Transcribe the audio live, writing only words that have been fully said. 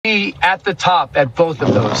be at the top at both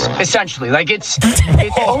of those, essentially. Like it's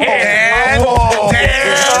Dan,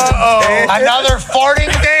 another farting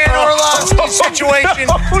Dan Orlovsky situation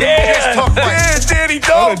just took place. Danny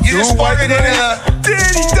Dumps. You just farted into the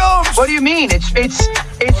Danny Dumps. What do you mean? It's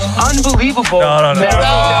unbelievable. No.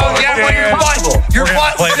 Your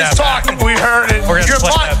butt was just talking. We heard it. Your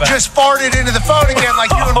butt just farted into the phone again like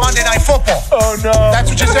you in Monday Night Football. Oh, no. That's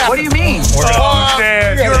what just happened. What do you mean?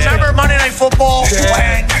 You remember Monday Night Football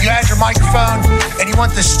when you had your microphone and you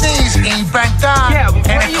went to sneeze and you bent down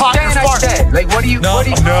and it caught your fart? Like, what do you? No,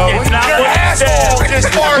 it's not Your what he said. asshole just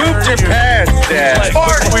farted. Pooped your pants, Dad.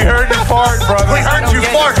 We heard you fart, brother. We heard you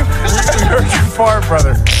fart. We heard you fart,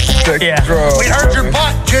 brother. Yeah. We heard your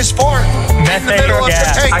butt just fart in the middle of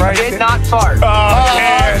the tape. I did not fart.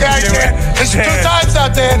 Dan. This is 2 times now,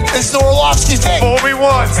 Dan. This is the Orlovsky thing. Fool me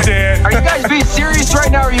once, Dan. Are you guys being serious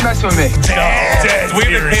right now, or are you messing with me? Dan, we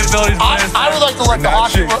have the capabilities for this. I would like to let the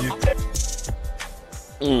hockey.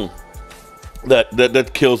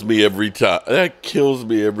 That kills me every time. That kills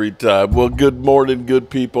me every time. Well, good morning, good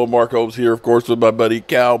people. Mark Holmes here, of course, with my buddy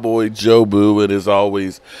Cowboy Joe Boo. And as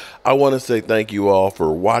always, I want to say thank you all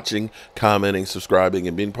for watching, commenting, subscribing,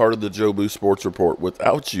 and being part of the Joe Boo Sports Report.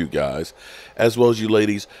 Without you guys, as well as you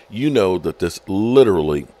ladies, you know that this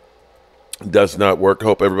literally does not work.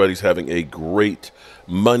 Hope everybody's having a great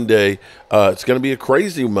Monday. It's going to be a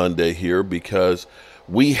crazy Monday here because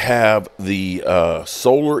we have the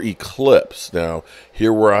solar eclipse. Now,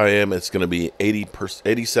 here where I am, it's going to be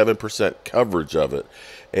 87% coverage of it.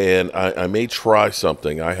 And I may try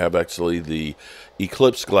something. I have actually the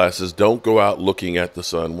eclipse glasses. Don't go out looking at the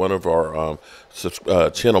sun. One of our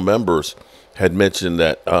channel members had mentioned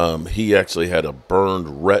that he actually had a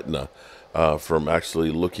burned retina from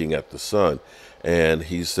actually looking at the sun. And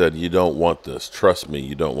he said, you don't want this. Trust me,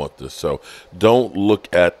 you don't want this. So don't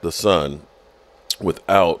look at the sun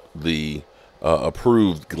without the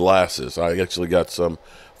approved glasses. I actually got some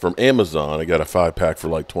from Amazon. I got a 5-pack for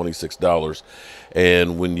like $26.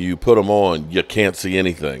 And when you put them on, you can't see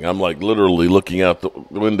anything. I'm like literally looking out the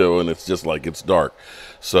window and it's just like it's dark.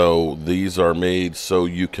 So these are made so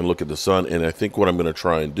you can look at the sun. And I think what I'm going to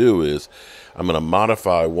try and do is I'm going to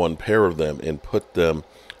modify one pair of them and put them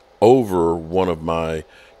over one of my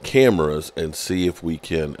cameras and see if we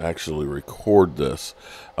can actually record this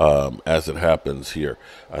as it happens here.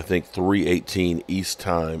 I think 3:18 East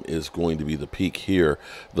time is going to be the peak here.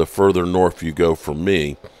 The further north you go from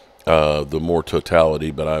me, the more totality,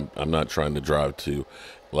 but I'm not trying to drive to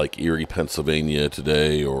like Erie, Pennsylvania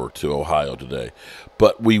today or to Ohio today.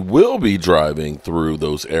 But we will be driving through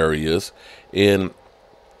those areas in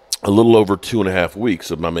a little over 2.5 weeks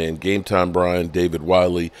of my man Game Time Brian, David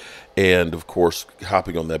Wiley, and of course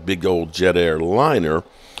hopping on that big old jet airliner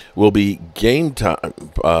will be Primetime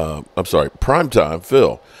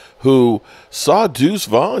Phil, who saw Deuce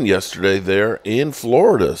Vaughn yesterday there in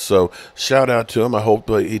Florida. So shout out to him. I hope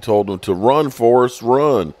he told him to run, Forrest,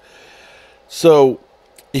 run. So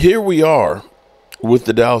here we are with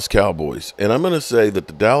the Dallas Cowboys, and I'm going to say that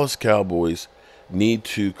the Dallas Cowboys need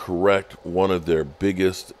to correct one of their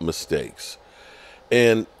biggest mistakes.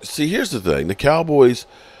 And see, here's the thing. The Cowboys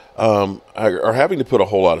are having to put a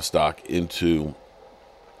whole lot of stock into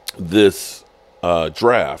this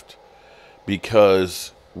draft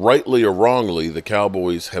because rightly or wrongly, the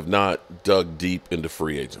Cowboys have not dug deep into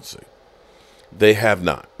free agency. They have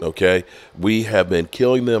not, okay? We have been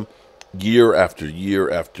killing them year after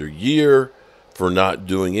year after year for not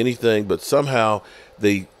doing anything, but somehow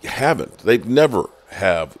they haven't. They've never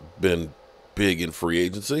have been big in free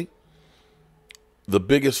agency. The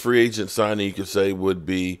biggest free agent signing you could say would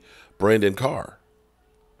be Brandon Carr.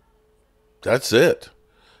 That's it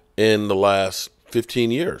in the last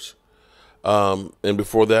 15 years. And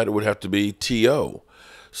before that, it would have to be T.O.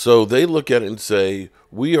 So they look at it and say,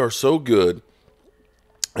 we are so good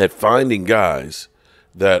at finding guys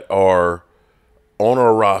that are on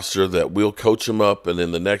our roster that we'll coach them up and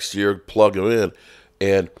then the next year plug them in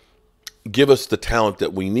and give us the talent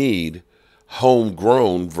that we need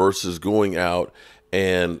homegrown versus going out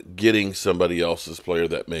and getting somebody else's player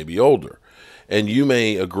that may be older. And you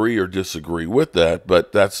may agree or disagree with that,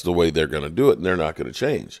 but that's the way they're going to do it, and they're not going to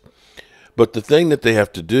change. But the thing that they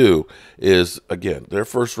have to do is, again, their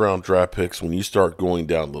first-round draft picks, when you start going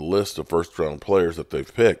down the list of first-round players that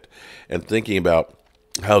they've picked and thinking about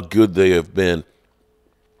how good they have been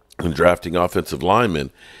in drafting offensive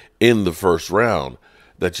linemen in the first round,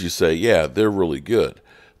 that you say, yeah, they're really good.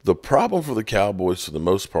 The problem for the Cowboys, for the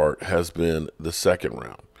most part, has been the second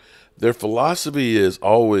round. Their philosophy is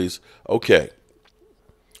always, okay,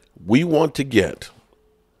 we want to get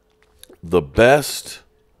the best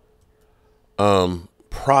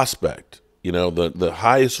prospect, the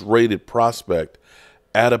highest rated prospect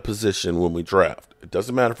at a position when we draft. It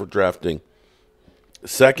doesn't matter if we're drafting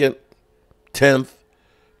 2nd, 10th,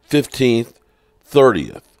 15th,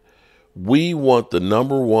 30th. We want the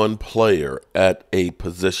number one player at a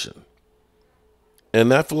position.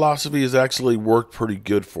 And that philosophy has actually worked pretty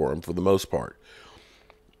good for him for the most part.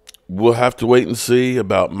 We'll have to wait and see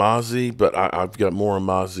about Mozzie, but I've got more on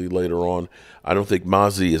Mozzie later on. I don't think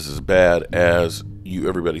Mozzie is as bad as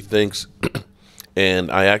everybody thinks. And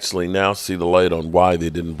I actually now see the light on why they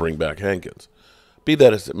didn't bring back Hankins. Be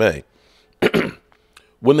that as it may.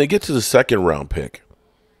 When they get to the second round pick,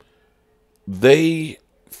 they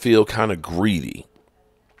feel kind of greedy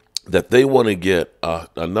that they want to get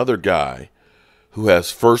another guy who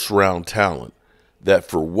has first round talent that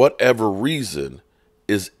for whatever reason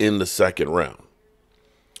is in the second round.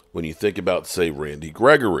 When you think about, say, Randy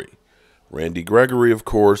Gregory, of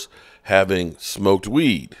course, having smoked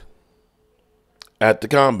weed at the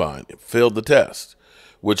combine, failed the test,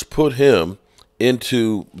 which put him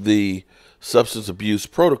into the substance abuse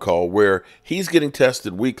protocol where he's getting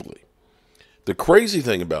tested weekly. The crazy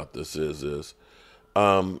thing about this is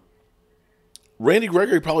Randy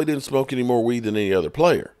Gregory probably didn't smoke any more weed than any other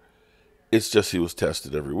player. It's just he was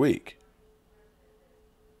tested every week.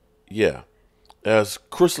 Yeah. As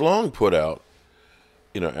Chris Long put out,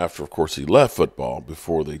 after, of course, he left football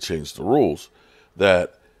before they changed the rules,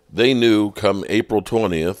 that they knew come April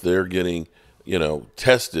 20th they're getting,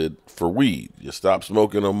 tested for weed. You stop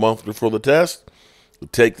smoking a month before the test, you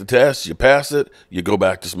take the test, you pass it, you go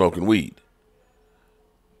back to smoking weed.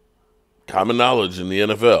 Common knowledge in the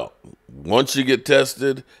NFL. Once you get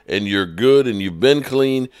tested and you're good and you've been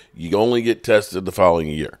clean, you only get tested the following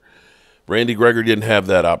year. Randy Gregory didn't have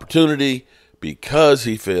that opportunity because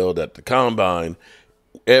he failed at the combine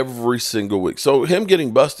every single week. So him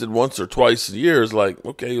getting busted once or twice a year is like,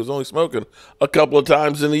 okay, he was only smoking a couple of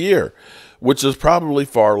times in a year, which is probably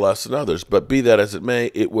far less than others. But be that as it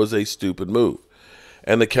may, it was a stupid move.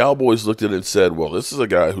 And the Cowboys looked at it and said, well, this is a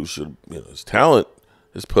guy who should, his talent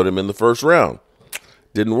has put him in the first round.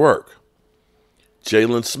 Didn't work.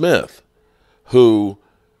 Jalen Smith, who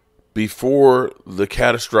before the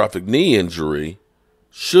catastrophic knee injury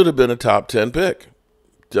should have been a top 10 pick.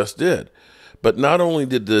 Just did. But not only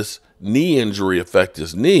did this knee injury affect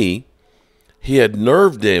his knee, he had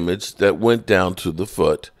nerve damage that went down to the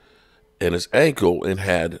foot and his ankle and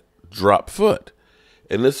had drop foot.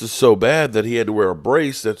 And this is so bad that he had to wear a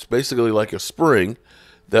brace that's basically like a spring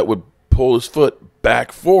that would pull his foot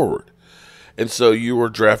back forward. And so you were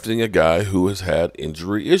drafting a guy who has had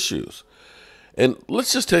injury issues. And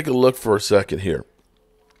let's just take a look for a second here.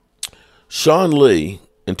 Sean Lee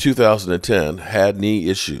in 2010 had knee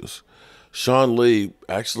issues. Sean Lee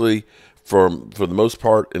actually, for the most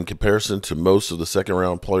part, in comparison to most of the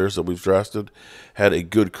second-round players that we've drafted, had a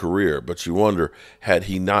good career. But you wonder, had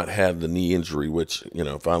he not had the knee injury, which,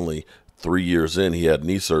 finally 3 years in, he had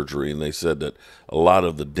knee surgery, and they said that a lot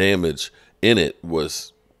of the damage in it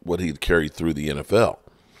was what he'd carried through the NFL.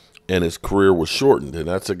 And his career was shortened. And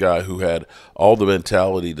that's a guy who had all the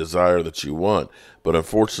mentality, desire that you want. But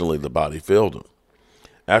unfortunately, the body failed him.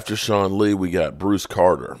 After Sean Lee, we got Bruce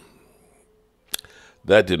Carter.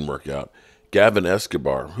 That didn't work out. Gavin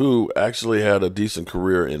Escobar, who actually had a decent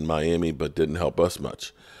career in Miami but didn't help us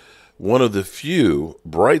much. One of the few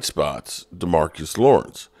bright spots, DeMarcus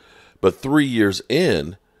Lawrence. But 3 years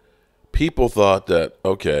in, people thought that,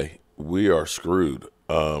 okay, we are screwed.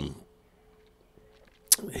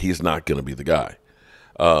 He's not going to be the guy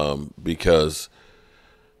because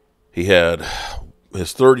he had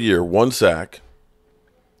his third year, 1 sack,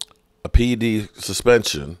 a PED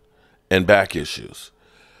suspension, and back issues,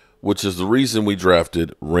 which is the reason we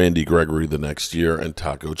drafted Randy Gregory the next year and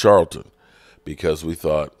Taco Charlton, because we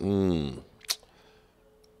thought, we're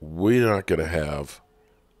not going to have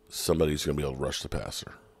somebody who's going to be able to rush the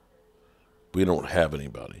passer. We don't have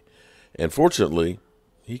anybody. And fortunately,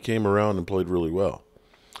 he came around and played really well.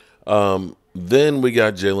 Then we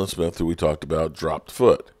got Jalen Smith, who we talked about, dropped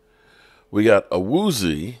foot. We got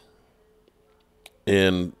Awuzie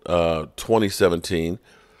in 2017.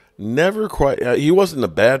 Never quite, he wasn't a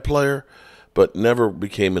bad player, but never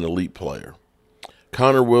became an elite player.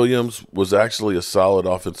 Connor Williams was actually a solid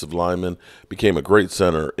offensive lineman, became a great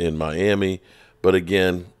center in Miami, but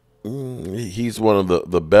again, he's one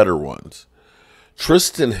of the better ones.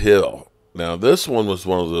 Tristan Hill. Now, this one was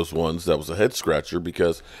one of those ones that was a head-scratcher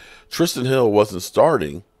because Tristan Hill wasn't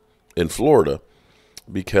starting in Florida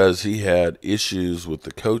because he had issues with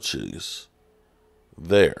the coaches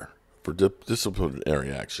there for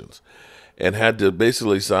disciplinary actions. and had to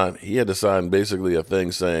basically sign basically a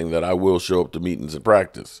thing saying that I will show up to meetings and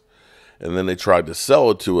practice. And then they tried to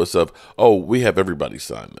sell it to us of, oh, we have everybody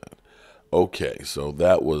sign that. Okay, so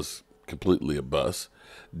that was completely a bust.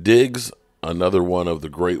 Diggs, another one of the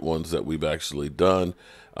great ones that we've actually done.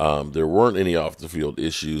 There weren't any off-the-field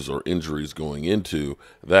issues or injuries going into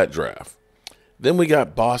that draft. Then we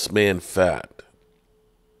got Boss Man Fat.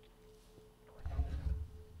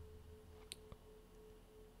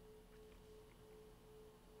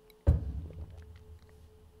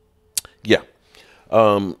 Yeah.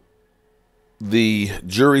 The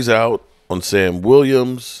jury's out on Sam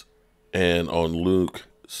Williams and on Luke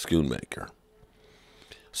Schoonmaker.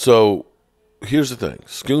 So here's the thing.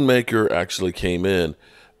 Schoonmaker actually came in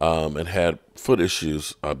and had foot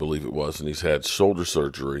issues, I believe it was, and he's had shoulder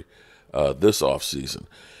surgery this offseason.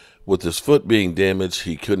 With his foot being damaged,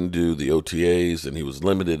 he couldn't do the OTAs, and he was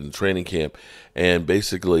limited in training camp, and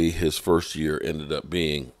basically his first year ended up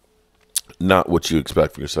being not what you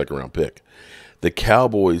expect from your second-round pick. The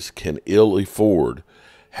Cowboys can ill afford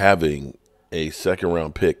having a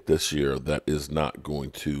second-round pick this year that is not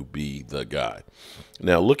going to be the guy.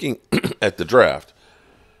 Now, looking at the draft,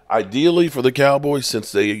 ideally for the Cowboys,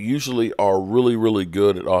 since they usually are really, really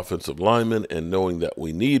good at offensive linemen and knowing that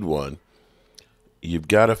we need one, you've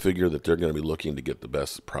got to figure that they're going to be looking to get the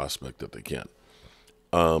best prospect that they can.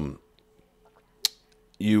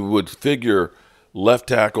 You would figure left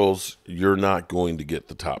tackles, you're not going to get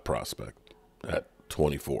the top prospect at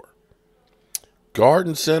 24. Guard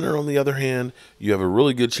and center, on the other hand, you have a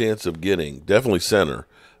really good chance of getting, definitely center,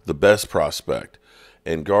 the best prospect.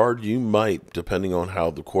 And guard, you might, depending on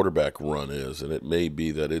how the quarterback run is, and it may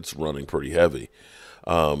be that it's running pretty heavy,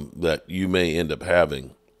 that you may end up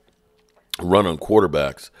having run on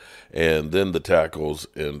quarterbacks, and then the tackles,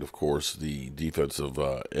 and, of course, the defensive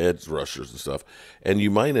edge rushers and stuff. And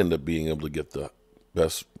you might end up being able to get the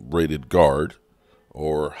best-rated guard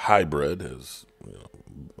or hybrid, as you know,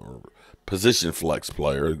 or position flex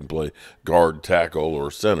player who can play guard, tackle, or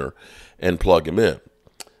center, and plug him in.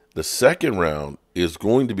 The second round is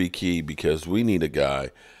going to be key because we need a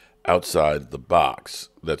guy outside the box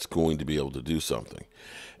that's going to be able to do something.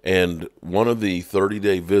 And one of the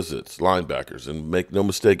 30-day visits, linebackers, and make no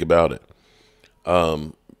mistake about it,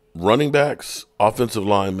 running backs, offensive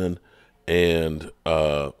linemen, and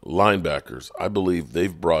linebackers, I believe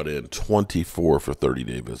they've brought in 24 for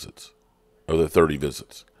 30-day visits, or the 30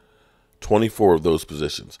 visits. 24 of those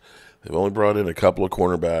positions. They've only brought in a couple of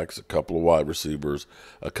cornerbacks, a couple of wide receivers,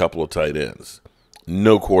 a couple of tight ends.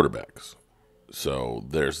 No quarterbacks. So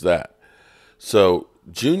there's that. So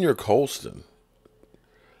Junior Colson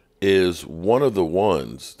is one of the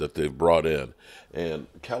ones that they've brought in. And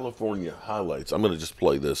California highlights, I'm going to just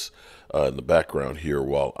play this in the background here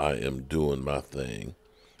while I am doing my thing.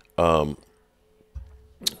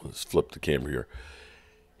 Let's flip the camera here.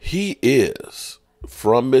 He is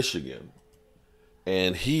from Michigan,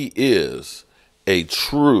 and he is a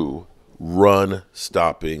true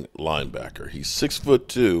run-stopping linebacker. He's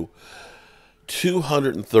 6'2",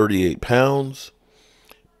 238 pounds,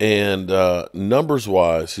 and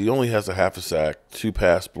numbers-wise, he only has a half a sack, 2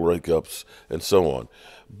 pass breakups, and so on.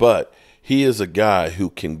 But he is a guy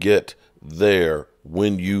who can get there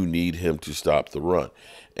when you need him to stop the run.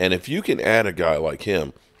 And if you can add a guy like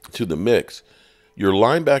him to the mix, your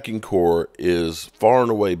linebacking core is far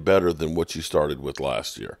and away better than what you started with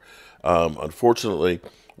last year. Unfortunately,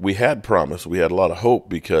 we had promise. We had a lot of hope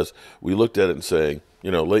because we looked at it and saying,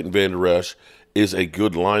 you know, Leighton Vander Esch is a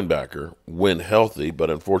good linebacker when healthy, but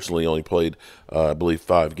unfortunately only played, I believe,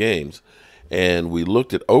 5 games. And we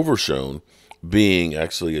looked at Overshown being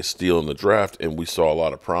actually a steal in the draft, and we saw a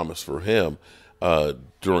lot of promise for him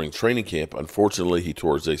during training camp. Unfortunately, he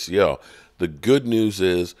tore his ACL. The good news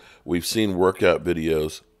is we've seen workout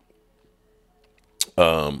videos.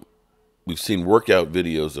 We've seen workout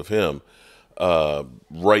videos of him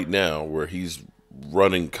right now where he's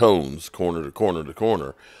running cones corner to corner to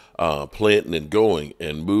corner, planting and going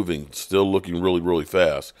and moving, still looking really, really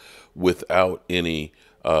fast without any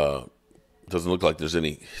doesn't look like there's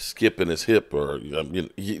any skip in his hip or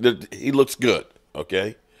he looks good,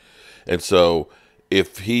 okay? And so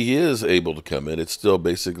if he is able to come in, it's still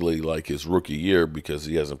basically like his rookie year because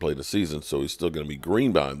he hasn't played a season, so he's still going to be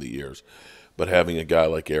green behind the ears. But having a guy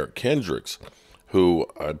like Eric Kendricks, who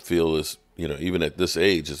I feel is, you know, even at this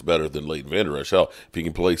age, is better than Leighton Vander Esch. Hell, if he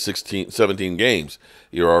can play 17 games,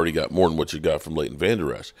 you already got more than what you got from Leighton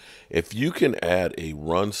Vander Esch. If you can add a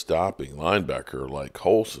run-stopping linebacker like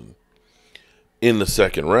Colson in the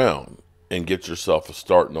second round and get yourself a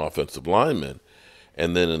starting offensive lineman,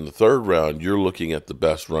 and then in the third round, you're looking at the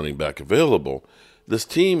best running back available, this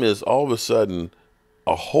team is all of a sudden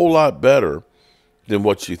a whole lot better than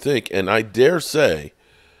what you think. And I dare say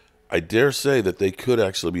that they could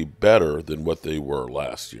actually be better than what they were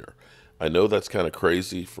last year. I know that's kind of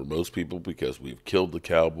crazy for most people because we've killed the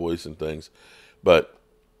Cowboys and things, but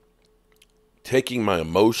taking my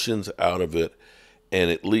emotions out of it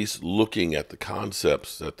and at least looking at the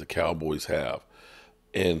concepts that the Cowboys have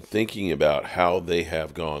and thinking about how they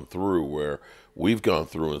have gone through, where we've gone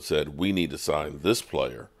through and said we need to sign this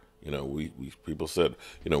player. People said,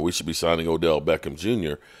 we should be signing Odell Beckham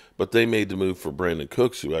Jr., but they made the move for Brandon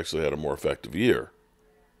Cooks, who actually had a more effective year.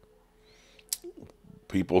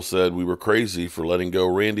 People said we were crazy for letting go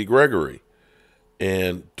Randy Gregory,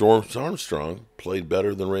 and Dorrance Armstrong played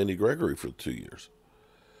better than Randy Gregory for 2 years.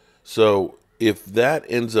 So if that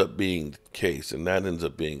ends up being the case and that ends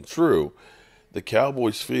up being true, the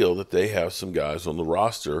Cowboys feel that they have some guys on the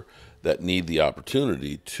roster that need the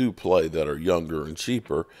opportunity to play that are younger and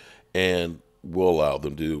cheaper and will allow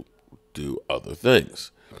them to do other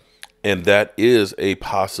things. And that is a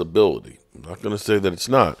possibility. I'm not going to say that it's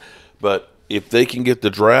not, but if they can get the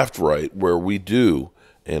draft right where we do,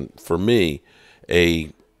 and for me,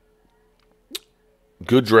 a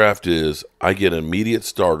good draft is I get an immediate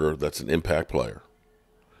starter that's an impact player.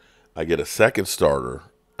 I get a second starter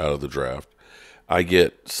out of the draft. I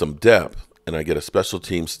get some depth, and I get a special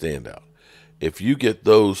team standout. If you get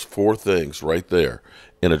those 4 things right there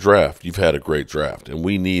in a draft, you've had a great draft, and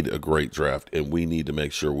we need a great draft, and we need to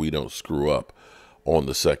make sure we don't screw up on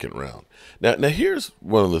the second round. Now here's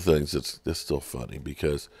one of the things that's still funny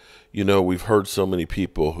because, we've heard so many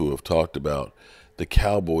people who have talked about the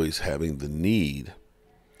Cowboys having the need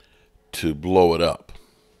to blow it up.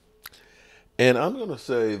 And I'm going to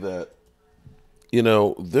say that,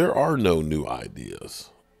 there are no new ideas.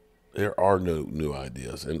 There are no new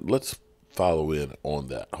ideas. And let's follow in on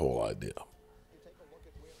that whole idea. Take a look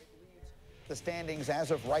at where it leads the standings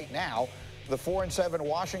as of right now. The 4-7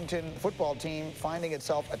 Washington football team finding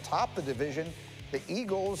itself atop the division. The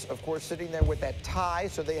Eagles, of course, sitting there with that tie,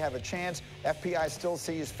 so they have a chance. FPI still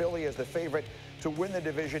sees Philly as the favorite to win the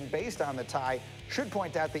division based on the tie. Should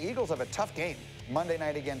point out the Eagles have a tough game Monday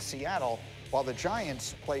night against Seattle, while the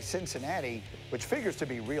Giants play Cincinnati, which figures to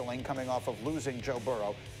be reeling coming off of losing Joe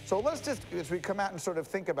Burrow. So let's just, as we come out and sort of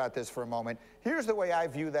think about this for a moment, here's the way I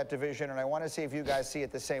view that division, and I want to see if you guys see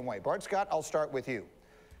it the same way. Bart Scott, I'll start with you.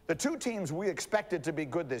 The 2 teams we expected to be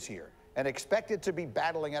good this year and expected to be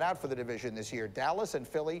battling it out for the division this year, Dallas and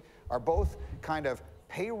Philly, are both kind of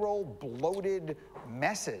payroll bloated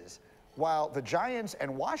messes, while the Giants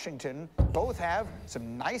and Washington both have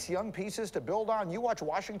some nice young pieces to build on. You watch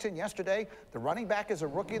Washington yesterday. The running back is a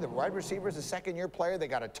rookie. The wide receiver is a second-year player. They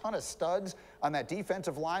got a ton of studs on that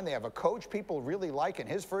defensive line. They have a coach people really like in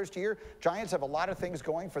his first year. Giants have a lot of things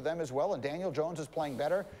going for them as well, and Daniel Jones is playing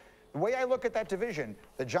better. The way I look at that division,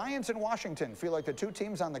 the Giants and Washington feel like the 2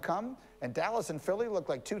 teams on the come, and Dallas and Philly look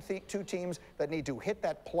like two teams that need to hit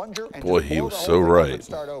that plunger and boy, just he blow was the so whole thing up right. and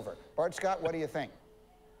start over. Bart Scott, what do you think?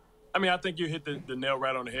 I mean, I think you hit the nail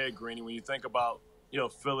right on the head, Greeny. When you think about,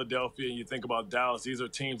 Philadelphia and you think about Dallas, these are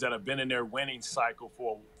teams that have been in their winning cycle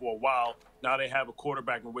for a while. Now they have a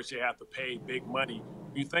quarterback in which they have to pay big money.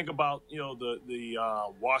 You think about,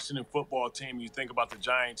 the Washington football team, you think about the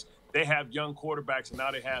Giants, they have young quarterbacks and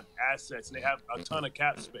now they have assets and they have a ton of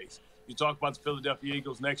cap space. You talk about the Philadelphia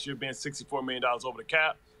Eagles next year being $64 million over the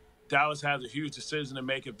cap. Dallas has a huge decision to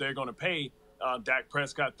make if they're going to pay Dak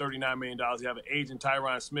Prescott $39 million. You have an agent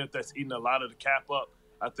Tyron Smith that's eating a lot of the cap up.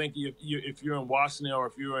 I think if you're in Washington or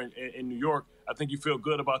if you're in New York, I think you feel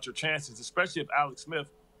good about your chances, especially if Alex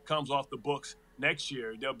Smith comes off the books next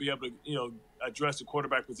year. They'll be able to address the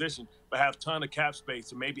quarterback position, but have a ton of cap space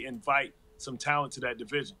to maybe invite some talent to that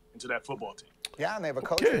division, into that football team. Yeah, and they have a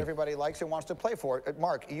coach that everybody likes and wants to play for.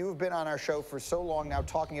 Mark, you've been on our show for so long now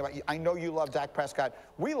talking about, I know you love Dak Prescott.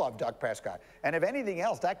 We love Dak Prescott. And if anything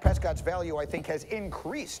else, Dak Prescott's value, I think, has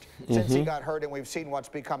increased since he got hurt, and we've seen what's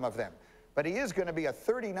become of them. But he is going to be a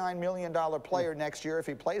 $39 million player next year if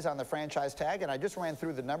he plays on the franchise tag. And I just ran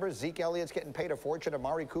through the numbers. Zeke Elliott's getting paid a fortune.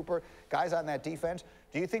 Amari Cooper, guys on that defense.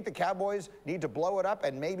 Do you think the Cowboys need to blow it up,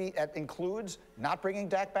 and maybe that includes not bringing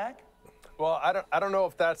Dak back? Well, I don't know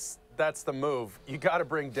if that's the move. You got to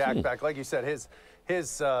bring Dak back. Like you said,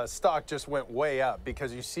 his stock just went way up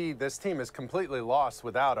because you see this team is completely lost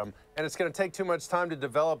without him, and it's going to take too much time to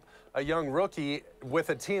develop a young rookie with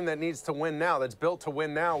a team that needs to win now, that's built to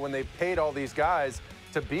win now, when they paid all these guys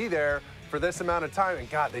to be there for this amount of time. And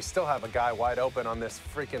God, they still have a guy wide open on this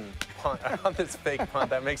freaking punt, on this fake punt.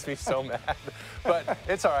 That makes me so mad. But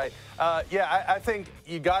it's all right. Yeah, I think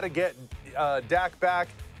you got to get Dak back.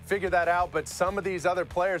 figure that out. But some of these other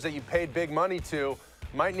players that you paid big money to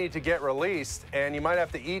might need to get released, and you might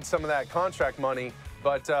have to eat some of that contract money.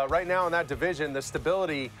 But right now in that division, the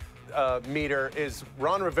stability meter is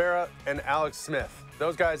Ron Rivera and Alex Smith.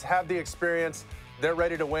 Those guys have the experience. They're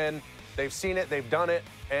ready to win. They've seen it. They've done it.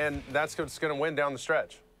 And that's what's going to win down the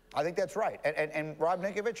stretch. I think that's right. And Rob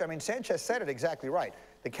Ninkovich, I mean, Sanchez said it exactly right.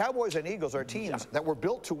 The Cowboys and Eagles are teams that were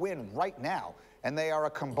built to win right now. And they are a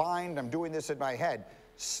combined, I'm doing this in my head,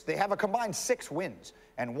 they have a combined 6 wins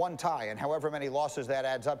and 1 tie. And however many losses that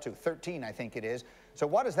adds up to, 13, I think it is. So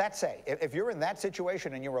what does that say? If you're in that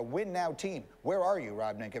situation and you're a win-now team, where are you,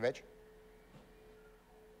 Rob Ninkovich?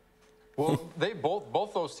 Well,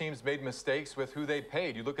 both those teams made mistakes with who they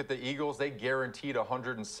paid. You look at the Eagles; they guaranteed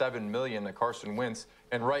 $107 million to Carson Wentz,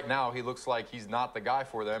 and right now he looks like he's not the guy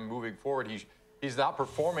for them moving forward. He's not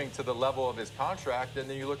performing to the level of his contract. And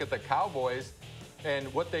then you look at the Cowboys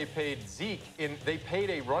and what they paid Zeke. They paid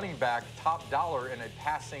a running back top dollar in a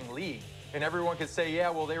passing league, and everyone could say, yeah,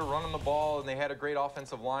 well, they were running the ball and they had a great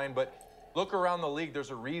offensive line, but look around the league.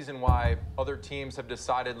 There's a reason why other teams have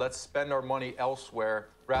decided let's spend our money elsewhere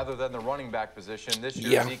rather than the running back position. This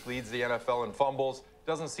year, Zeke leads the NFL in fumbles,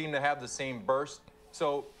 doesn't seem to have the same burst.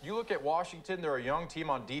 So you look at Washington, they're a young team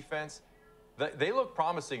on defense. They look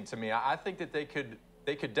promising to me. I think that they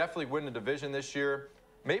could definitely win the division this year.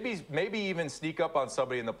 Maybe even sneak up on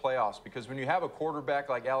somebody in the playoffs, because when you have a quarterback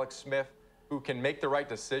like Alex Smith who can make the right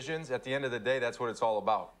decisions, at the end of the day, that's what it's all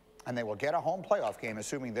about. And they will get a home playoff game,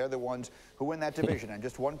 assuming they're the ones who win that division. And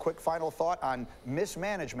just one quick final thought on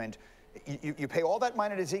mismanagement. You pay all that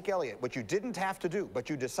money to Zeke Elliott, which you didn't have to do, but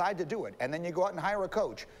you decide to do it, and then you go out and hire a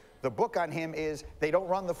coach. The book on him is they don't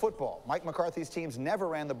run the football. Mike McCarthy's teams never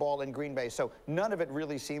ran the ball in Green Bay, so none of it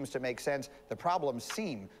really seems to make sense. The problems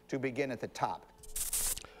seem to begin at the top.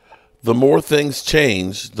 The more things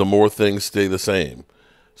change, the more things stay the same.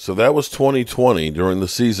 So that was 2020 during the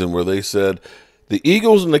season where they said the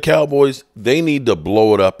Eagles and the Cowboys, they need to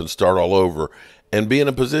blow it up and start all over and be in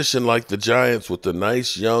a position like the Giants with the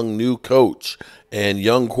nice young new coach and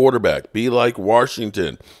young quarterback. Be like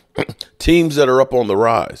Washington, teams that are up on the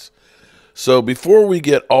rise. So before we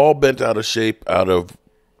get all bent out of shape out of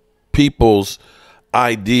people's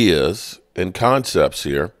ideas and concepts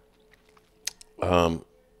here,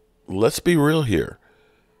 let's be real here.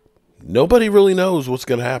 Nobody really knows what's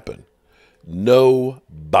going to happen.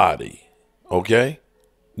 Nobody. Okay?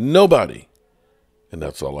 Nobody. And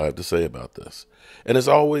that's all I have to say about this. And as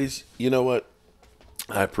always, you know what?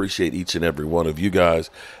 I appreciate each and every one of you guys,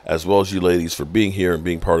 as well as you ladies, for being here and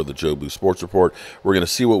being part of the Joe Boo Sports Report. We're going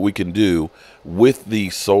to see what we can do with the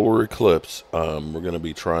solar eclipse. We're going to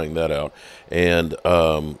be trying that out. And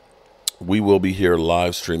we will be here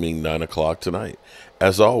live streaming 9 o'clock tonight.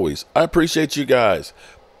 As always, I appreciate you guys.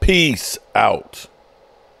 Peace out.